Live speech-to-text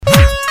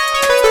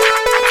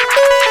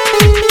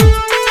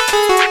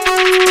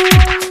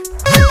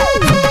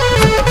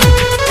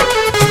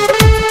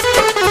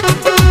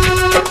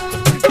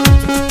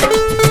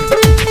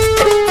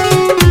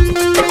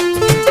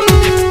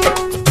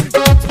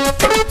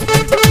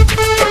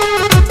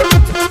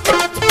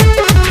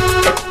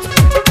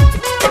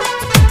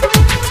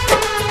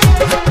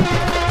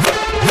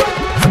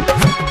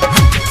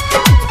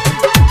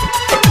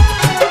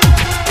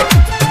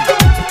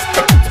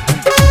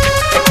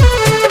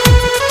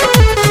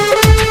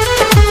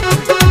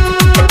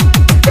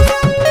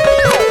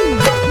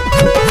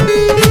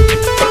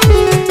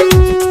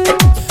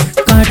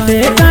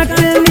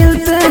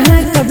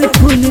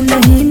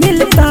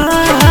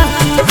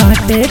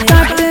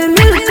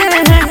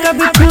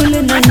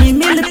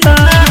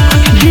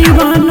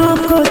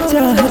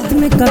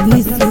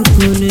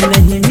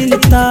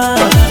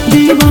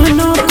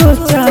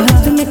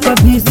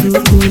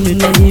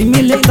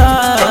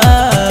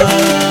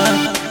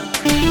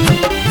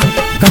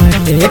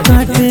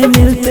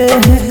मिलते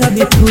हैं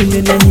कभी फूल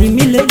नहीं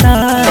मिलता,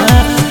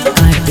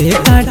 कांटे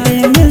कांटे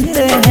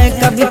मिलते हैं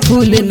कभी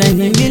फूल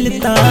नहीं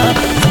मिलता।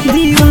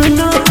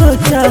 दीवानों को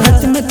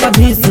चाहत में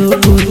कभी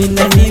सुकून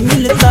नहीं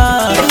मिलता,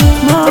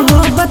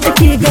 मोहब्बत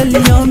की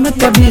गलियों में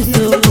कभी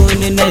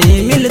सुकून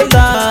नहीं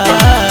मिलता।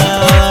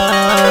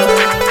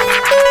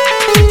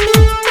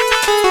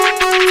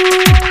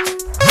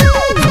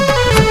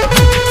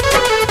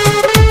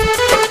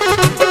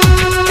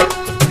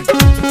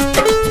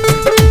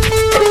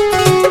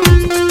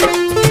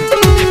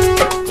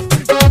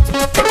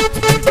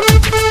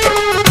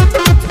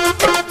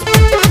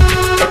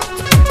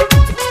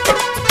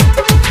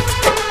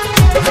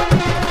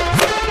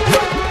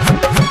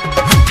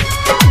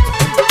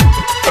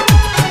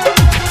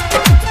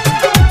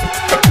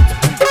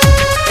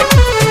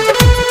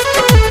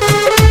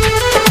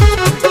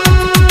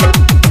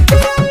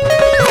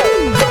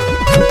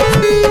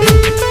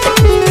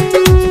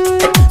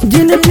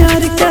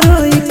 प्यार करो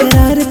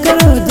इकरार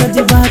करो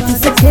जज्बात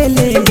से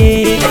खेलेंगे,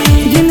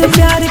 जिन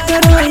प्यार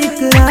करो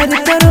इकरार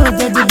करो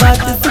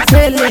जज्बात से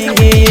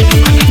खेलेंगे।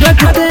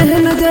 रखते हैं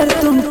नजर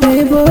तुम पे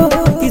वो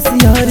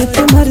किसी और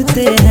पे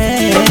मरते हैं,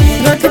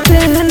 रखते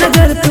हैं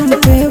नजर तुम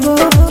पे वो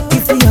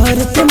किसी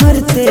और पे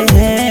मरते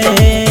हैं।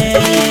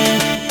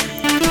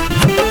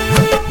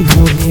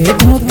 धोखे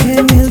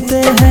धोखे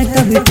मिलते हैं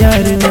कभी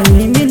प्यार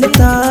नहीं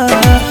मिलता,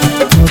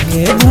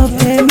 धोखे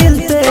धोखे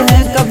मिलते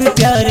हैं कभी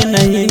प्यार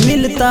नहीं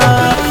मिलता।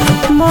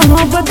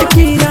 मोहब्बत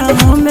की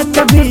राहों में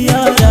कभी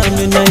आराम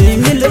नहीं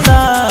मिलता,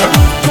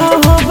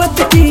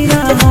 मोहब्बत की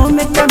राहों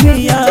में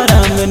कभी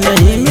आराम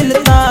नहीं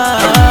मिलता।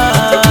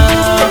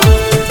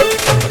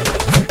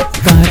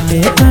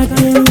 कांटे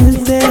कांटे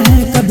मिलते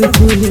हैं कभी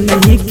फूल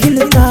नहीं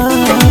खिलता,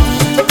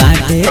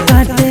 कांटे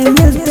कांटे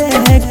मिलते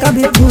हैं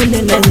कभी फूल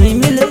नहीं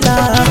मिलता।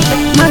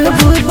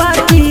 महबूबा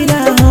की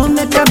राहों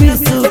में कभी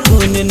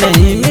सुकून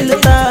नहीं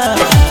मिलता,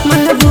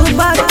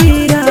 महबूबा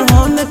की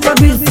राहों में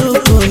कभी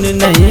सुकून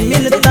नहीं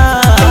मिलता।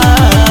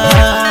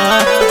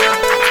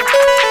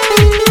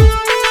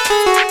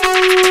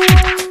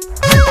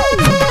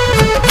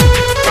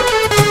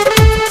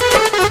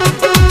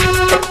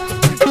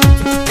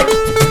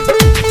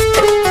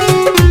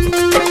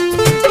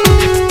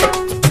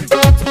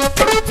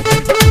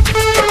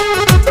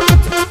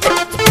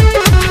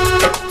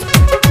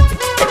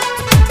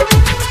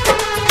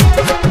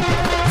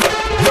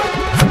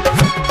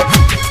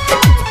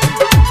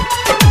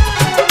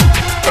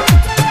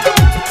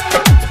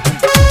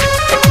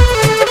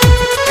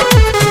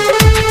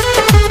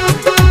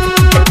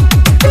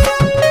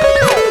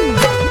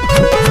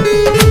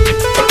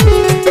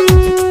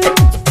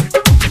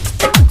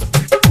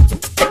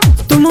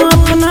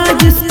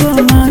 जिसको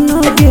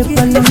मानोगे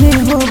पल में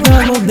होगा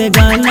वो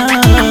बेगाना,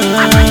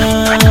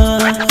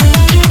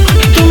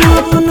 तुम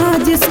अपना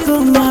जिसको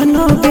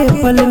मानोगे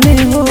पल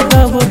में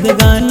होगा वो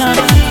बेगाना।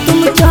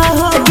 तुम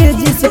चाहोगे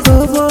जिसको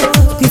वो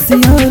किसी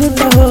और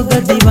का होगा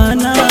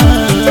दीवाना,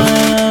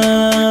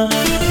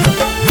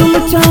 तुम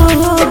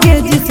चाहोगे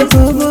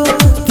जिसको वो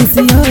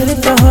किसी और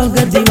का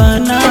होगा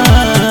दीवाना।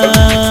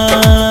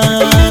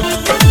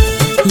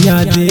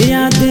 यादें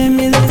यादें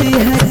मिलती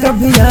है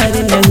कभी यार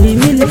नहीं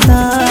मिलता,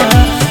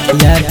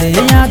 यादें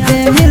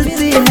यादें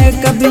मिलती है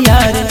कभी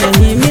यार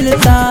नहीं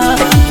मिलता।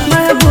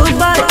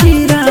 महबूबा की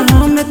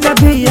राहों में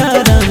कभी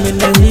आराम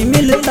नहीं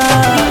मिलता,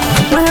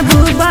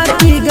 महबूबा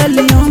की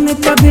गलियों में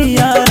कभी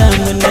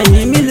आराम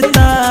नहीं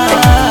मिलता।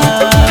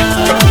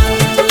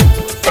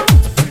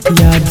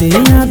 यादें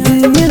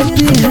यादें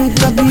मिलती है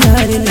कभी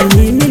यार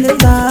नहीं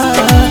मिलता,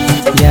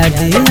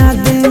 यादें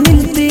यादें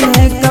मिलती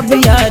है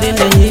कभी यार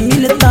नहीं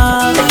मिलता।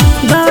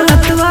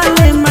 दौलत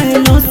वाले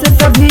महलों से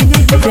कभी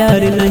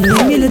प्यार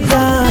नहीं मिलता,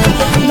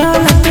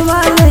 दौलत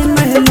वाले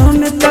महलों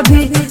में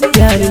कभी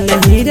प्यार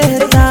नहीं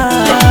रहता।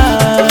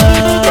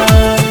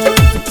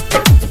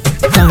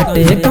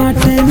 कांटे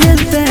कांटे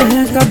मिलते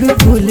हैं कभी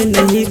फूल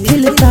नहीं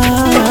खिलता,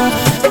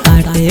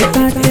 कांटे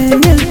कांटे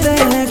मिलते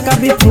हैं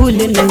कभी फूल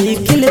नहीं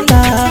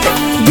खिलता।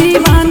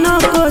 दीवानों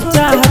को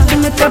चाहत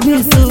में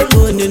कभी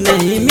सुकून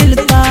नहीं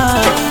मिलता,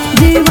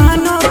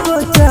 दीवानों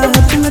को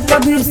चाहत में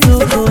कभी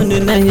सुकून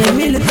नहीं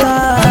मिलता।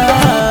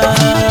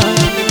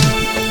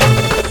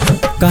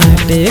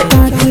 कांटे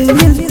कांटे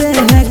मिलते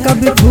हैं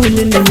कभी फूल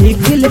नहीं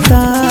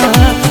खिलता,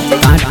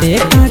 कांटे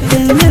कांटे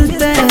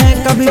मिलते हैं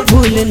कभी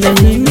फूल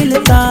नहीं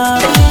मिलता।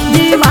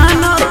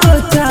 दीवानों को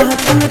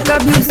चाहत में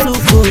कभी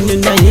सुकून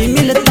नहीं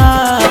मिलता।